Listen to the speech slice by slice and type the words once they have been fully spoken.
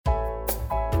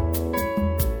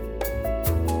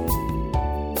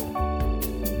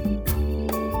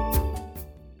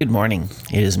Good morning.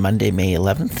 It is Monday, May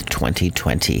 11th,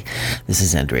 2020. This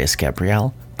is Andreas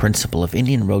Gabriel, Principal of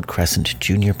Indian Road Crescent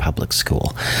Junior Public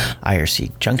School.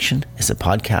 IRC Junction is a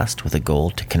podcast with a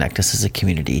goal to connect us as a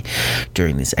community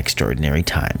during these extraordinary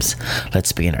times.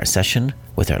 Let's begin our session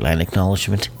with our land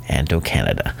acknowledgement and O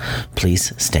Canada.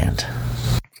 Please stand.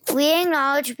 We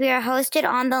acknowledge we are hosted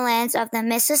on the lands of the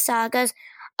Mississaugas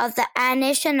of the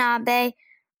Anishinaabe,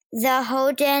 the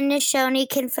Haudenosaunee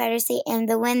Confederacy, and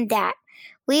the Wendat.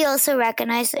 We also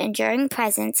recognize the enduring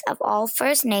presence of all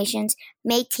First Nations,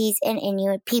 Métis, and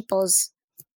Inuit peoples.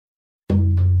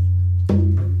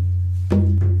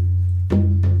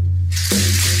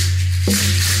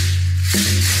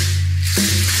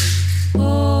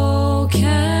 Oh,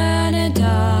 Canada,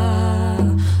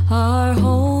 our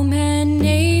home and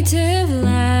native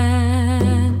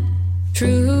land,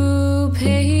 true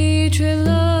patriot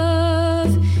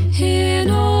love in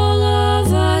all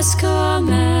of us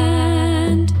command.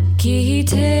 Ki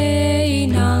te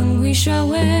nang wisha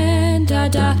wenda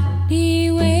da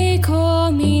niwe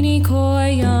ko mini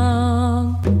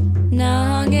koyam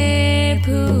nang e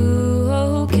pu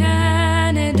o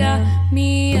Canada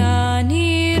mi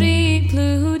aniri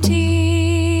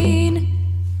plutin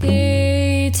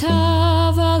e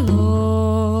ta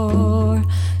valor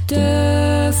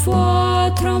de foi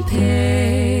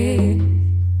tromper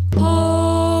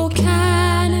o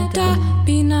Canada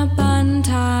bina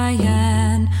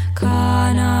bantayan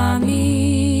Kanami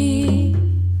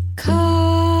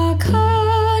Kakanita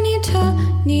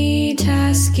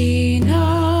Nitaskina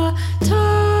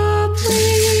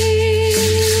Tapli.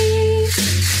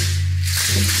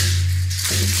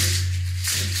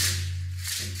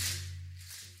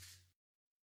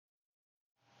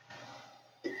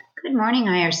 Good morning,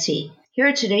 IRC. Here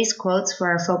are today's quotes for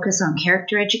our focus on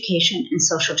character education and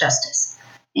social justice.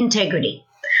 Integrity.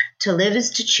 To live is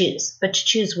to choose, but to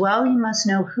choose well, you must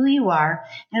know who you are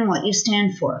and what you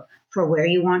stand for where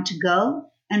you want to go,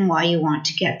 and why you want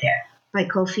to get there. By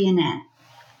Kofi Annan.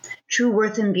 True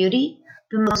worth and beauty.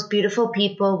 The most beautiful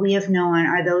people we have known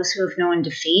are those who have known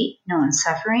defeat, known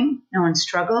suffering, known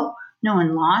struggle,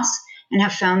 known loss, and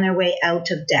have found their way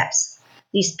out of depths.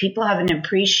 These people have an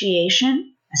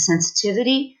appreciation, a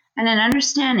sensitivity, and an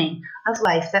understanding of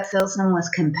life that fills them with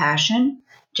compassion,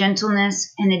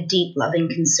 gentleness, and a deep loving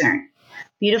concern.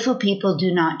 Beautiful people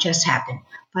do not just happen.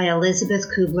 By Elizabeth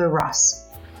Kubler-Ross.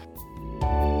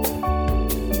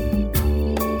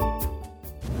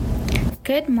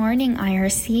 Good morning,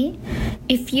 IRC.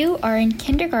 If you are in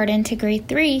kindergarten to grade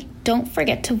 3, don't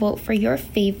forget to vote for your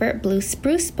favorite Blue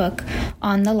Spruce book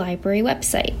on the library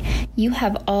website. You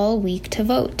have all week to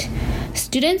vote.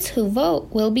 Students who vote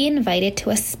will be invited to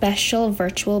a special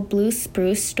virtual Blue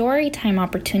Spruce Storytime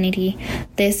opportunity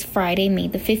this Friday, May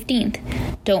the 15th.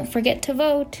 Don't forget to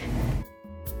vote.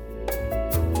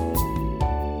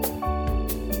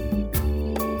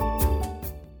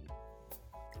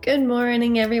 Good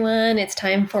morning, everyone. It's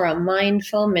time for a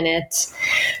mindful minute.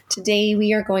 Today,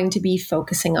 we are going to be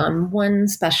focusing on one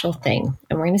special thing,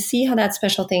 and we're going to see how that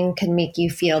special thing can make you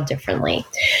feel differently.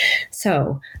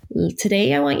 So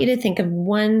today, I want you to think of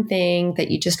one thing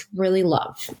that you just really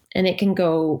love, and it can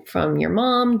go from your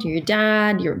mom to your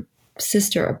dad, your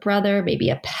sister or brother,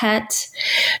 maybe a pet,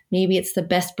 maybe it's the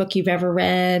best book you've ever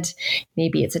read,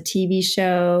 maybe it's a TV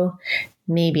show,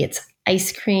 maybe it's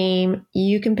ice cream.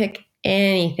 You can pick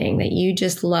anything that you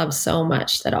just love so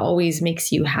much that always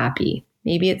makes you happy.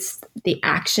 Maybe it's the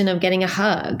action of getting a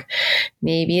hug.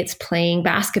 Maybe it's playing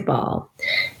basketball.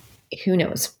 Who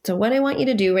knows? So what I want you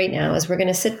to do right now is we're going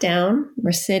to sit down.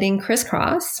 We're sitting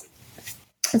crisscross.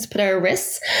 Let's put our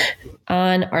wrists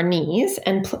on our knees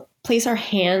and place our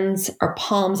hands, our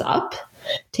palms up.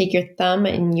 Take your thumb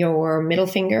and your middle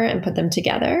finger and put them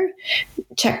together.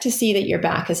 Check to see that your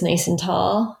back is nice and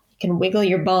tall. Can wiggle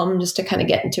your bum just to kind of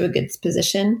get into a good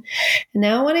position. And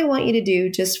now what I want you to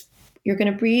do, you're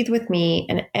going to breathe with me,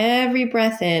 and every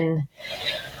breath in,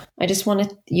 I just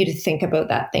want you to think about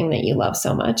that thing that you love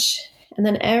so much. And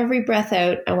then every breath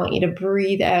out, I want you to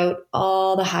breathe out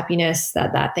all the happiness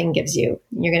that thing gives you.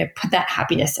 You're going to put that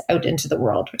happiness out into the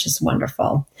world, which is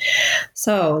wonderful.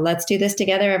 So let's do this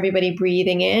together. Everybody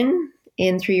breathing in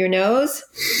through your nose,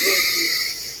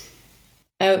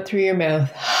 out through your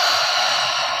mouth.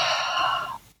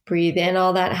 Breathe in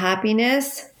all that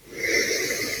happiness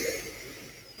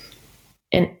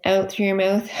and out through your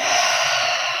mouth.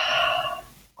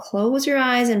 Close your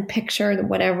eyes and picture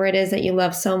whatever it is that you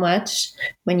love so much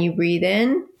when you breathe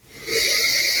in.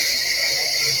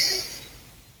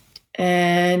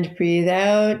 And breathe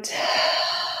out.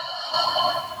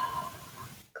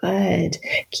 Good.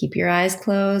 Keep your eyes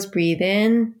closed. Breathe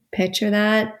in. Picture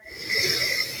that.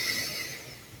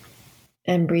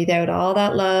 And breathe out all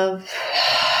that love.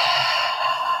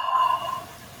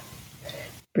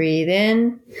 Breathe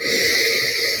in.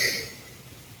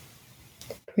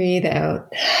 Breathe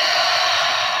out.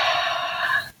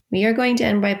 We are going to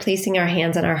end by placing our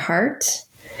hands on our heart.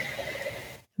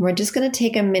 We're just going to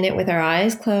take a minute with our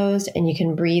eyes closed, and you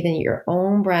can breathe in your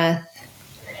own breath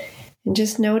and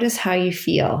just notice how you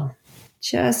feel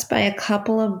just by a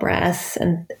couple of breaths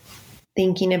and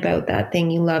thinking about that thing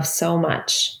you love so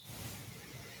much.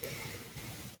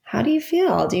 How do you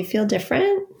feel? Do you feel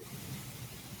different?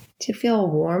 Do you feel a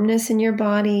warmness in your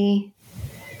body?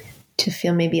 Do you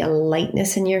feel maybe a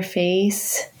lightness in your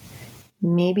face?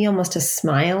 Maybe almost a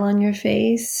smile on your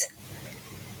face?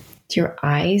 Do your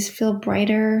eyes feel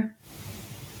brighter?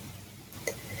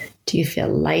 Do you feel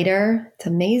lighter? It's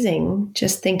amazing.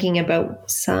 Just thinking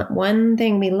about one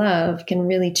thing we love can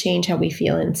really change how we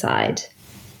feel inside.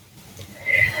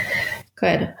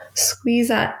 Good. Squeeze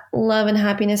that love and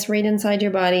happiness right inside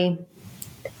your body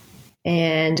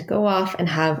and go off and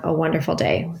have a wonderful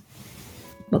day.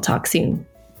 We'll talk soon.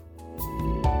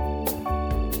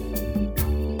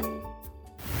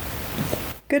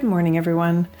 Good morning,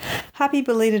 everyone. Happy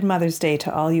belated Mother's Day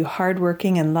to all you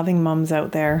hardworking and loving mums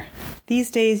out there. These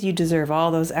days, you deserve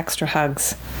all those extra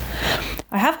hugs.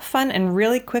 I have a fun and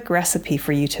really quick recipe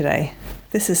for you today.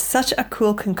 This is such a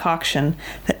cool concoction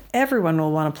that everyone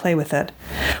will want to play with it.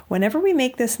 Whenever we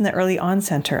make this in the Early On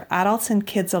Center, adults and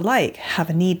kids alike have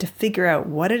a need to figure out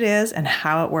what it is and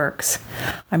how it works.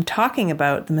 I'm talking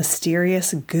about the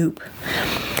mysterious goop.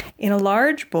 In a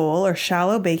large bowl or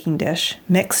shallow baking dish,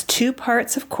 mix 2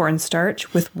 parts of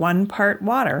cornstarch with 1 part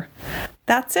water.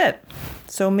 That's it.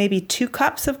 So maybe 2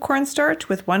 cups of cornstarch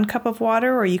with 1 cup of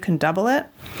water, or you can double it.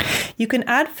 You can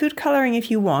add food coloring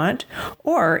if you want,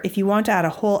 or if you want to add a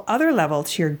whole other level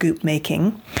to your goop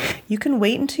making, you can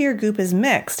wait until your goop is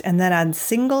mixed and then add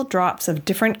single drops of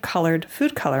different colored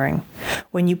food coloring.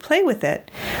 When you play with it,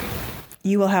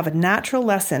 you will have a natural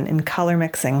lesson in color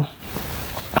mixing.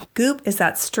 Goop is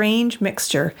that strange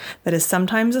mixture that is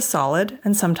sometimes a solid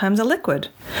and sometimes a liquid.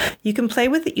 You can play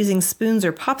with it using spoons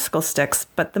or popsicle sticks,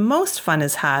 but the most fun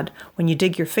is had when you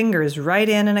dig your fingers right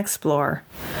in and explore.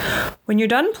 When you're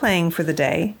done playing for the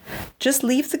day, just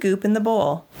leave the goop in the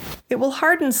bowl. It will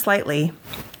harden slightly.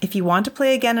 If you want to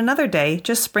play again another day,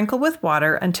 just sprinkle with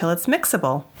water until it's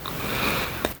mixable.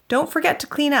 Don't forget to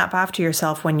clean up after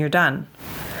yourself when you're done.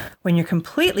 When you're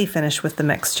completely finished with the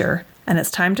mixture and it's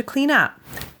time to clean up,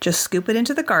 just scoop it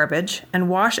into the garbage and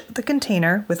wash the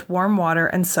container with warm water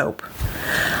and soap.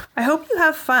 I hope you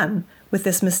have fun with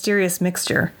this mysterious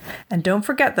mixture, and don't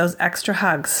forget those extra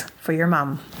hugs for your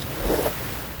mom.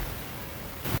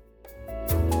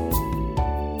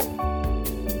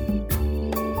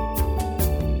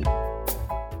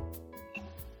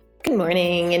 Good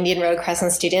morning, Indian Road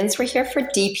Crescent students. We're here for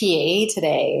DPA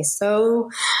today.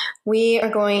 So we are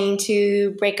going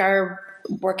to break our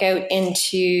workout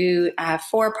into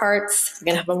 4 parts. We're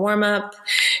going to have a warm-up.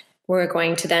 We're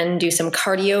going to then do some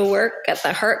cardio work, get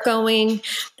the heart going.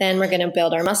 Then we're going to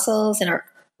build our muscles in our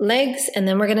legs, and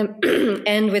then we're going to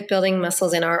end with building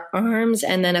muscles in our arms,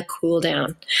 and then a cool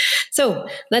down. So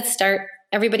let's start.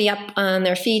 Everybody up on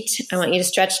their feet. I want you to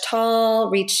stretch tall,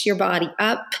 reach your body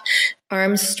up,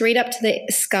 arms straight up to the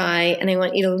sky, and I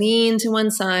want you to lean to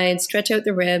one side, stretch out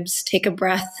the ribs, take a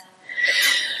breath.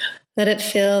 Let it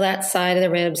fill that side of the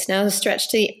ribs. Now stretch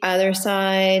to the other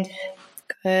side.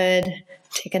 Good.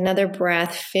 Take another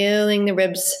breath, filling the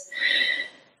ribs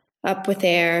up with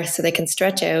air so they can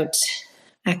stretch out.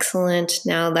 Excellent.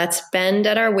 Now let's bend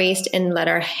at our waist and let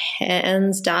our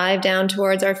hands dive down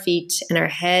towards our feet and our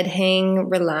head hang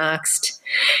relaxed.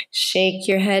 Shake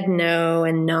your head no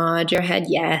and nod your head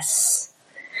yes.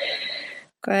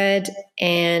 Good.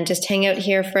 And just hang out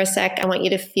here for a sec. I want you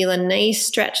to feel a nice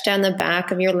stretch down the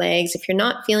back of your legs. If you're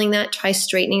not feeling that, try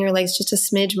straightening your legs just a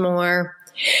smidge more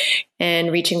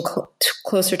and reaching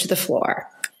closer to the floor.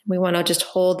 We want to just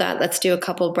hold that. Let's do a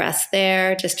couple breaths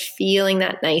there, just feeling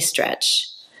that nice stretch.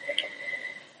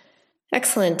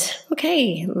 Excellent.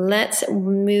 Okay, let's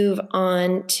move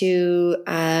on to,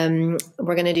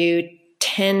 we're going to do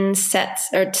 10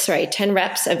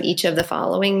 reps of each of the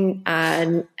following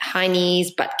high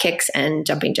knees, butt kicks, and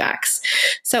jumping jacks.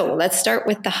 So let's start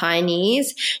with the high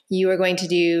knees. You are going to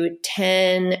do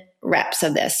 10 reps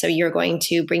of this. So you're going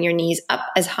to bring your knees up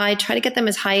as high, try to get them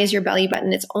as high as your belly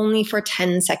button. It's only for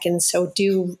 10 seconds. So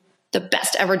do the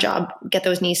best ever job. Get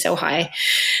those knees so high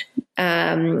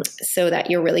so that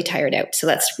you're really tired out. So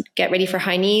let's get ready for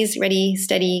high knees. Ready,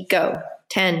 steady, go.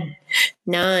 10,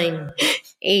 9,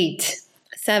 8,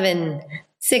 7,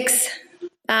 6,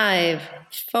 5,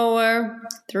 4,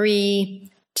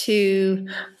 3, 2,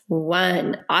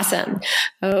 1. Awesome.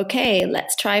 Okay,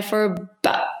 let's try for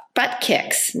butt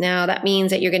kicks. Now that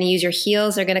means that you're going to use your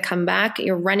heels. They're going to come back.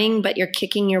 You're running, but you're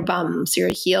kicking your bum. So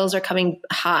your heels are coming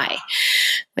high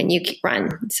when you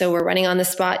run. So we're running on the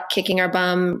spot, kicking our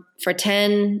bum for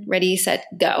 10. Ready, set,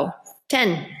 go.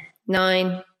 10,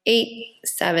 9, 8,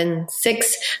 7,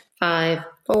 6, 5,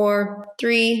 4,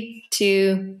 3,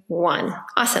 2, 1.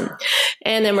 Awesome.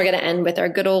 And then we're going to end with our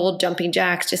good old jumping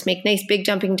jacks. Just make nice big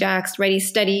jumping jacks. Ready,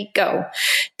 steady, go.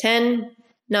 10,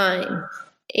 9,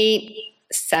 8,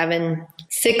 7,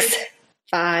 6,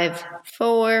 5,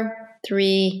 4,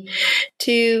 3,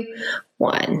 2,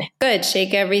 1. Good.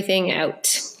 Shake everything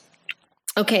out.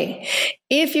 Okay,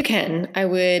 if you can, I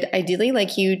would ideally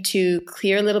like you to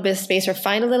clear a little bit of space or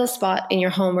find a little spot in your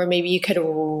home where maybe you could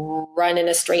run in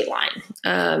a straight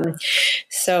line.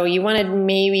 So you want to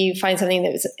maybe find something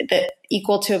that was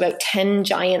equal to about 10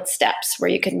 giant steps where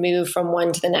you could move from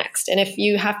one to the next. And if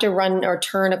you have to run or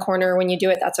turn a corner when you do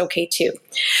it, that's okay too.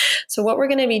 So what we're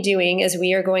going to be doing is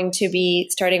we are going to be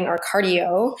starting our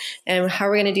cardio. And how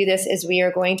we're going to do this is we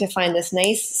are going to find this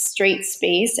nice straight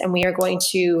space and we are going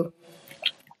to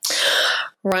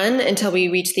run until we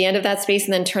reach the end of that space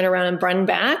and then turn around and run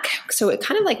back. So it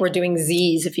kind of like we're doing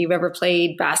Z's. If you've ever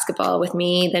played basketball with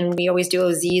me, then we always do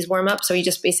a Z's warm up. So you're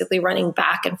just basically running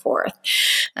back and forth.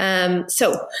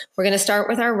 So we're going to start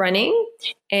with our running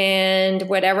and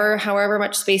however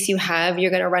much space you have,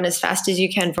 you're going to run as fast as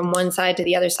you can from one side to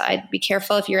the other side. Be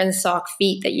careful if you're in sock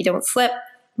feet that you don't slip.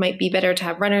 Might be better to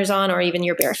have runners on or even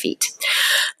your bare feet.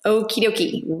 Okie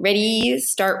dokie. Ready,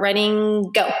 start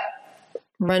running, go.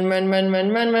 Run, run, run, run,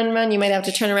 run, run, run. You might have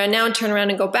to turn around now and turn around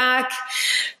and go back.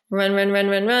 Run, run, run,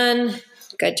 run, run.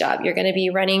 Good job. You're going to be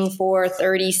running for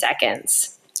 30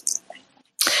 seconds.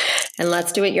 And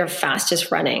let's do it your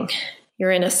fastest running. You're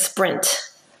in a sprint.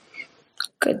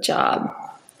 Good job.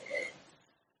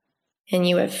 And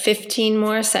you have 15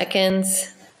 more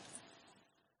seconds.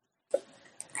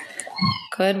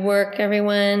 Good work,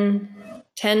 everyone.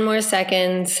 10 more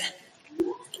seconds.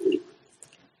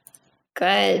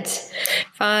 Good.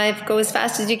 5, go as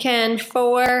fast as you can.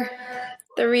 4,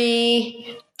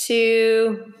 3,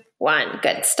 2, 1.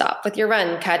 Good. Stop with your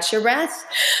run. Catch your breath.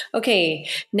 Okay.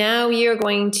 Now you're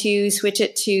going to switch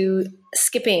it to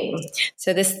skipping.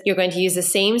 So you're going to use the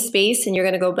same space and you're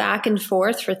going to go back and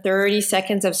forth for 30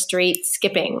 seconds of straight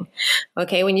skipping.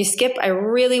 Okay. When you skip, I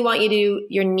really want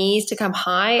your knees to come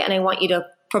high and I want you to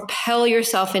propel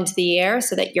yourself into the air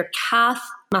so that your calf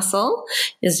muscle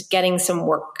is getting some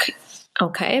work.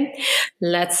 Okay,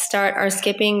 let's start our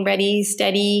skipping. Ready,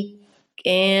 steady,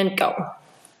 and go.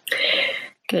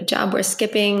 Good job. We're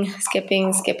skipping,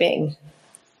 skipping, skipping.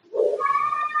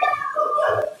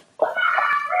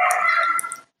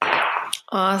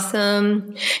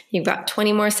 Awesome. You've got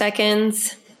 20 more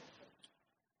seconds.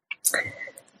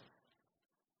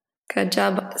 Good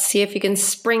job. See if you can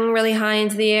spring really high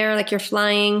into the air like you're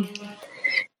flying.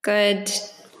 Good.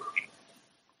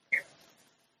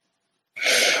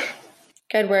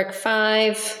 Good work.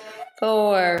 5,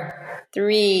 4,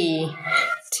 3,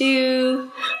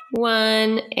 2,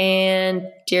 1, and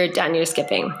you're done. You're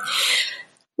skipping.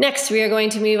 Next, we are going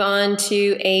to move on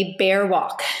to a bear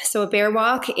walk. So a bear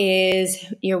walk is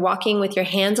you're walking with your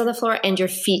hands on the floor and your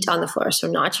feet on the floor. So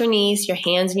not your knees, your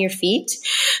hands and your feet.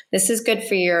 This is good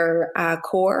for your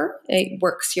core. It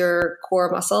works your core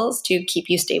muscles to keep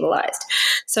you stabilized.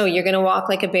 So you're going to walk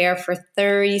like a bear for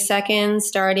 30 seconds,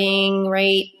 starting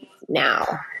right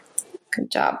now. Good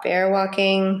job, bear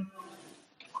walking.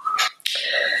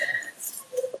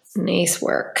 Nice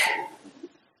work.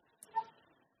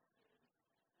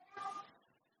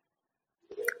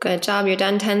 Good job. You're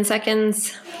done. 10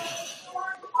 seconds.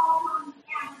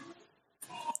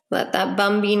 Let that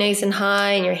bum be nice and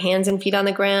high and your hands and feet on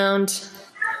the ground.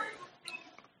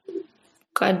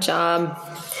 Good job.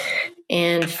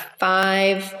 And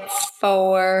 5,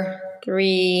 4,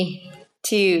 3,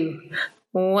 2,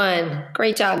 1.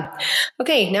 Great job.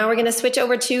 Okay, now we're going to switch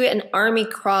over to an army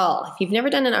crawl. If you've never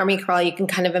done an army crawl, you can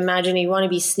kind of imagine you want to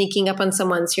be sneaking up on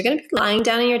someone. So you're going to be lying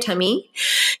down on your tummy.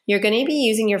 You're going to be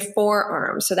using your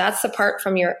forearms. So that's the part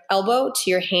from your elbow to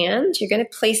your hand. You're going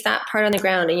to place that part on the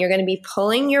ground and you're going to be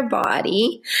pulling your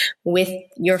body with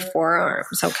your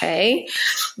forearms, okay?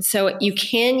 So you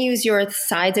can use your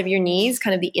sides of your knees,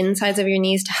 kind of the insides of your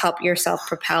knees to help yourself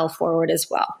propel forward as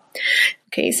well.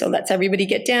 Okay, so let's everybody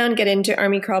get down, get into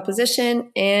army crawl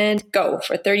position, and go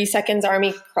for 30 seconds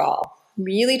army crawl.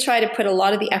 Really try to put a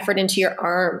lot of the effort into your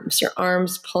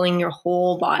arms pulling your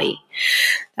whole body.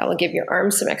 That will give your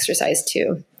arms some exercise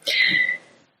too.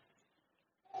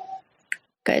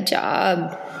 Good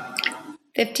job.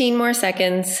 15 more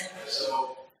seconds.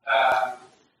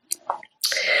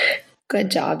 Good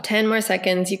job. 10 more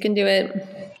seconds. You can do it.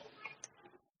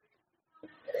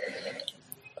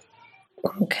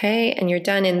 Okay, and you're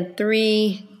done in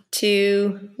 3,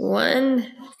 2, 1.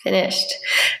 Finished.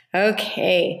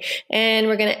 Okay, and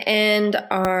we're going to end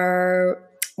our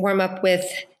warm-up with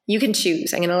you can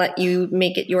choose. I'm going to let you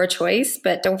make it your choice,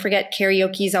 but don't forget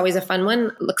karaoke is always a fun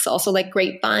one. It looks also like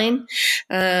Grapevine.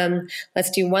 Let's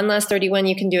do one last 31.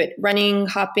 You can do it running,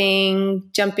 hopping,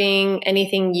 jumping,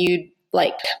 anything you'd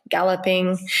like.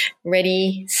 Galloping.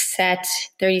 Ready, set,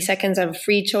 30 seconds of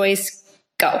free choice.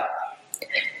 Go.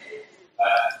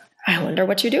 I wonder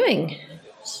what you're doing.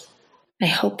 I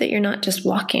hope that you're not just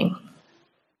walking.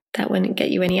 That wouldn't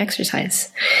get you any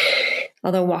exercise.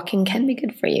 Although walking can be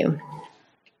good for you.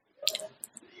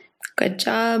 Good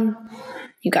job.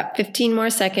 You got 15 more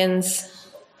seconds.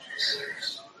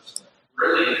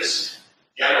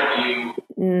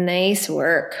 Nice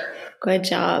work. Good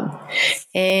job.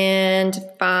 And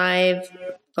 5,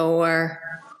 4,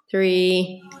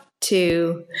 3,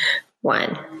 2,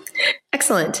 1.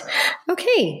 Excellent.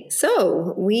 Okay,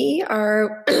 so we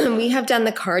have done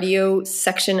the cardio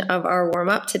section of our warm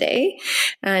up today,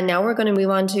 and now we're going to move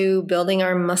on to building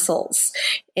our muscles.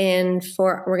 And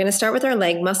we're going to start with our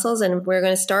leg muscles, and we're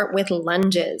going to start with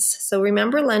lunges. So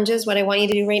remember lunges. What I want you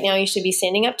to do right now, you should be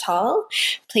standing up tall.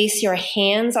 Place your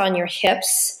hands on your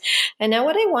hips, and now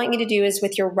what I want you to do is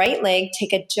with your right leg,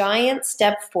 take a giant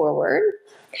step forward,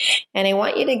 and I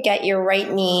want you to get your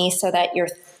right knee so that your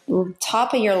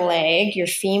top of your leg, your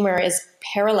femur is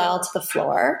parallel to the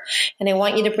floor. And I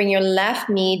want you to bring your left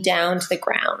knee down to the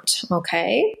ground.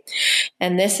 Okay.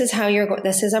 And this is how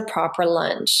this is a proper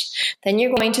lunge. Then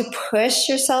you're going to push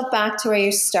yourself back to where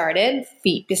you started,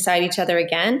 feet beside each other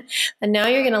again. And now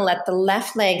you're going to let the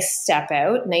left leg step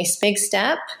out. Nice big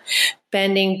step.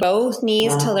 Bending both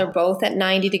knees till they're both at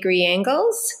 90-degree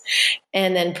angles,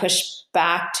 and then push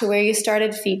back to where you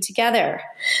started, feet together.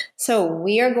 So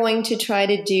we are going to try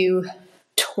to do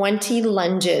 20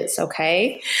 lunges,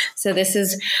 okay? So this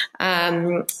is,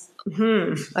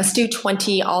 let's do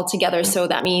 20 all together. So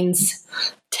that means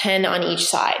 10 on each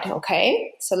side,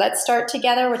 okay? So let's start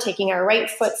together. We're taking our right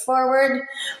foot forward,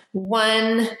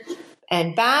 1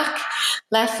 and back,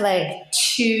 left leg,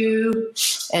 2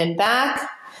 and back.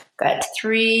 Good.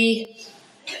 3,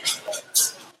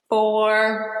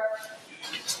 4,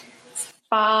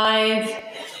 5,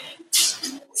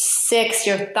 6.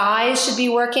 Your thighs should be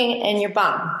working and your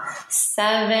bum.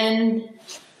 7,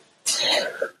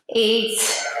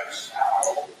 8,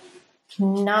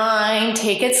 9.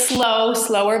 Take it slow.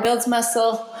 Slower builds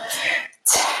muscle.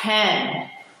 10.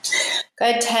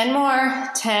 Good. 10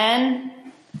 more. 10.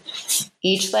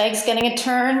 Each leg's getting a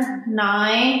turn.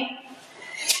 9.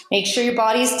 Make sure your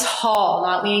body's tall,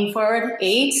 not leaning forward.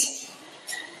 8,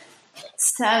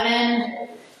 7,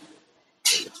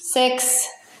 6,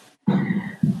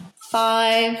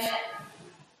 5,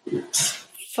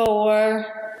 4,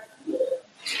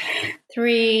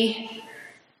 3,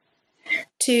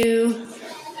 2,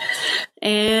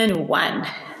 and 1.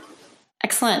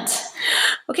 Excellent.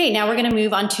 Okay, now we're going to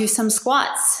move on to some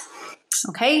squats.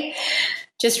 Okay.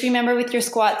 Just remember with your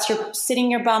squats, you're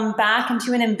sitting your bum back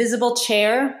into an invisible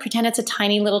chair. Pretend it's a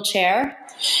tiny little chair.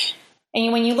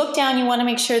 And when you look down, you want to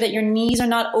make sure that your knees are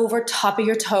not over top of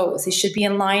your toes. They should be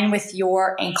in line with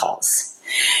your ankles.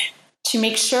 To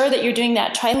make sure that you're doing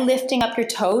that, try lifting up your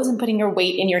toes and putting your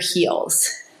weight in your heels.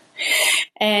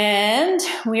 And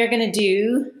we are going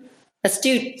to let's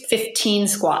do 15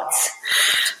 squats.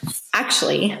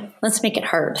 Actually, let's make it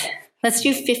hard. Let's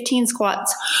do 15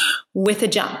 squats with a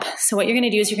jump. So what you're going to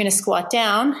do is you're going to squat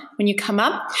down. When you come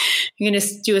up, you're going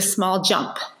to do a small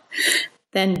jump.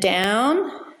 Then down,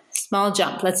 small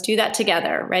jump. Let's do that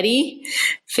together. Ready?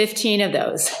 15 of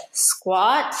those.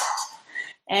 Squat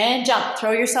and jump.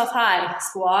 Throw yourself high.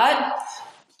 Squat,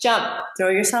 jump. Throw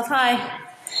yourself high.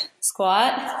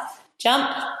 Squat,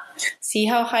 jump. See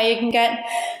how high you can get.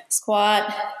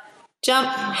 Squat,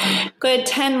 jump. Good.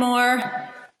 10 more.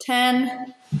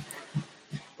 10,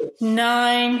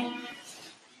 9,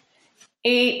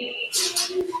 8,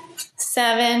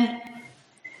 7,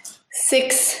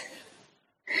 6,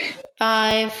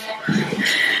 5,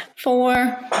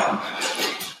 4,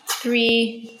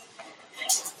 3,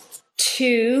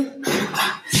 2,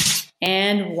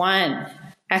 and 1.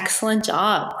 Excellent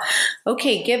job.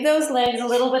 Okay, give those legs a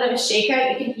little bit of a shake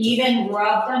out. You can even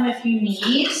rub them if you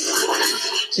need,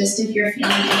 just if you're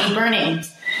feeling any burning.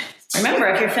 Remember,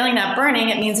 if you're feeling that burning,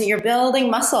 it means that you're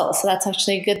building muscle. So that's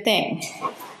actually a good thing.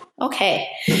 Okay.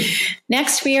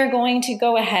 Next, we are going to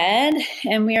go ahead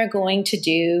and we are going to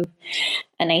do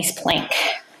a nice plank.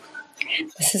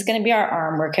 This is going to be our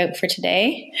arm workout for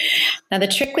today. Now, the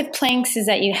trick with planks is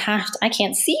that I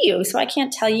can't see you, so I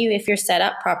can't tell you if you're set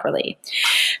up properly.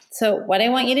 So what I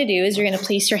want you to do is you're going to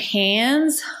place your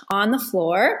hands on the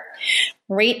floor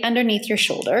right underneath your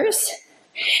shoulders.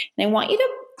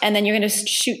 And then you're going to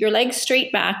shoot your legs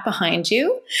straight back behind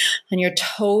you, and your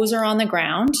toes are on the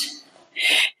ground.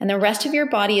 And the rest of your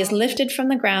body is lifted from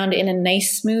the ground in a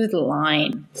nice smooth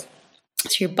line.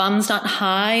 So your bum's not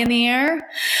high in the air,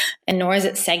 and nor is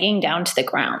it sagging down to the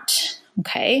ground.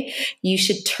 Okay. You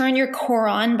should turn your core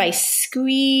on by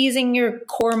squeezing your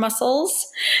core muscles,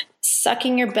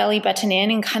 sucking your belly button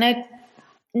in, and kind of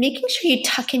making sure you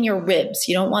tuck in your ribs.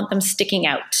 You don't want them sticking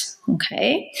out.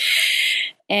 Okay.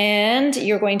 And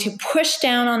you're going to push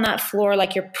down on that floor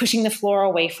like you're pushing the floor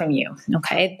away from you.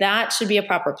 Okay. That should be a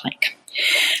proper plank.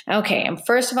 Okay, and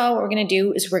first of all, what we're going to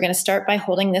do is we're going to start by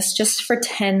holding this just for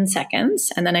 10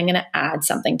 seconds, and then I'm going to add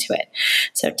something to it.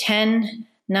 So 10,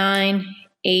 9,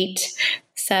 8,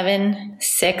 7,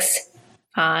 6,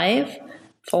 5,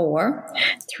 4,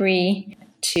 3,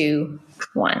 2,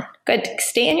 1. Good.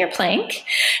 Stay in your plank.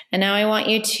 And now I want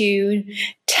you to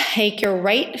take your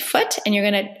right foot and you're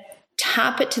going to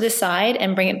tap it to the side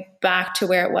and bring it back to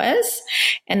where it was,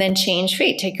 and then change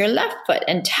feet. Take your left foot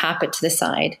and tap it to the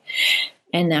side.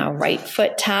 And now right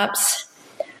foot taps,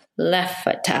 left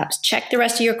foot taps. Check the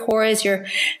rest of your core as you're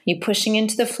pushing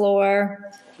into the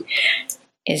floor.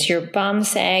 Is your bum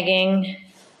sagging?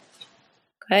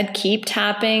 Good. Keep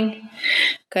tapping.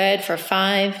 Good. For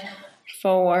 5,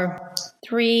 4,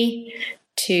 3,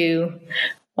 2,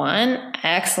 1.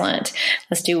 Excellent.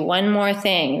 Let's do one more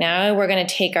thing. Now we're going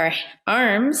to take our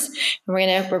arms and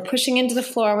we're pushing into the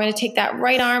floor. We're going to take that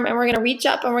right arm and we're going to reach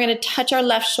up and we're going to touch our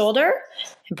left shoulder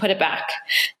and put it back.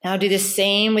 Now do the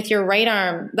same with your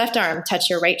left arm, touch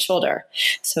your right shoulder.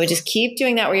 So just keep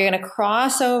doing that where you're going to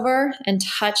cross over and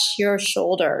touch your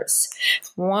shoulders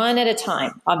one at a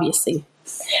time. Obviously,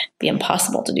 it'd be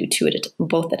impossible to do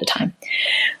both at a time.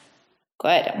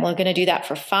 Good. We're going to do that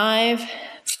for 5,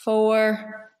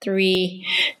 4, 3,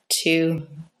 2,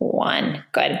 1.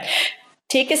 Good.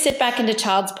 Take a sit back into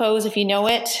child's pose if you know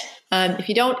it. If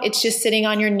you don't, it's just sitting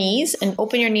on your knees, and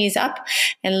open your knees up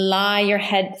and lie your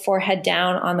forehead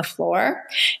down on the floor.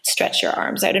 Stretch your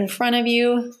arms out in front of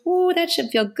you. Ooh, that should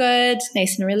feel good.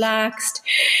 Nice and relaxed.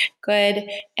 Good.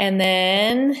 And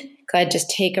then, good. Just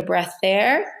take a breath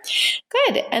there.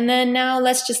 Good. And then now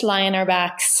let's just lie on our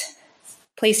backs.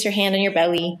 Place your hand on your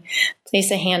belly.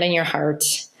 Place a hand on your heart.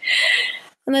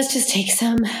 And let's just take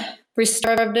some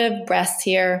restorative breaths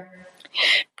here.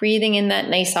 Breathing in that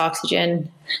nice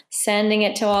oxygen, sending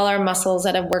it to all our muscles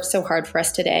that have worked so hard for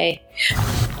us today.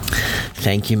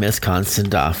 Thank you, Ms.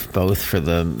 Constandoff, both for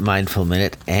the Mindful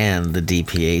Minute and the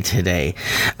DPA today.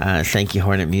 Thank you,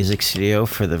 Hornet Music Studio,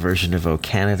 for the version of O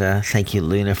Canada. Thank you,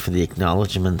 Luna, for the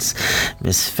acknowledgements.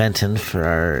 Ms. Fenton for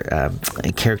our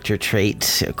character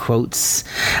trait quotes.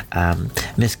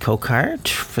 Ms. Kokart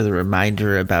for the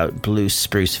reminder about Blue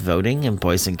Spruce voting. And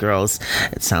boys and girls,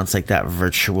 it sounds like that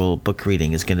virtual book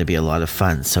reading is going to be a lot of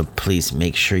fun. So please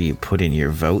make sure you put in your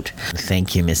vote.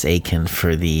 Thank you, Ms. Aiken,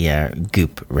 for the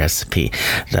goop recipe.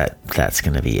 That's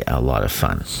going to be a lot of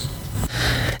fun.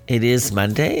 It is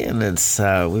Monday, and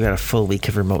we've got a full week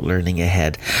of remote learning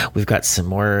ahead. We've got some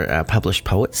more published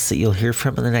poets that you'll hear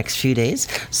from in the next few days,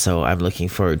 so I'm looking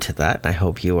forward to that, and I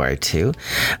hope you are too.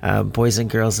 Boys and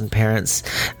girls and parents,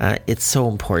 it's so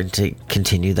important to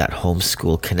continue that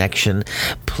homeschool connection.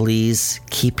 Please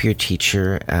keep your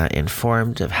teacher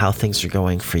informed of how things are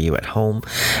going for you at home.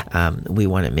 We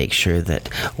want to make sure that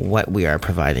what we are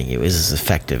providing you is as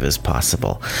effective as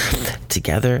possible.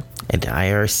 Together at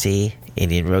IRC,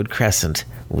 Indian Road Crescent,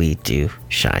 we do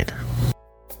shine.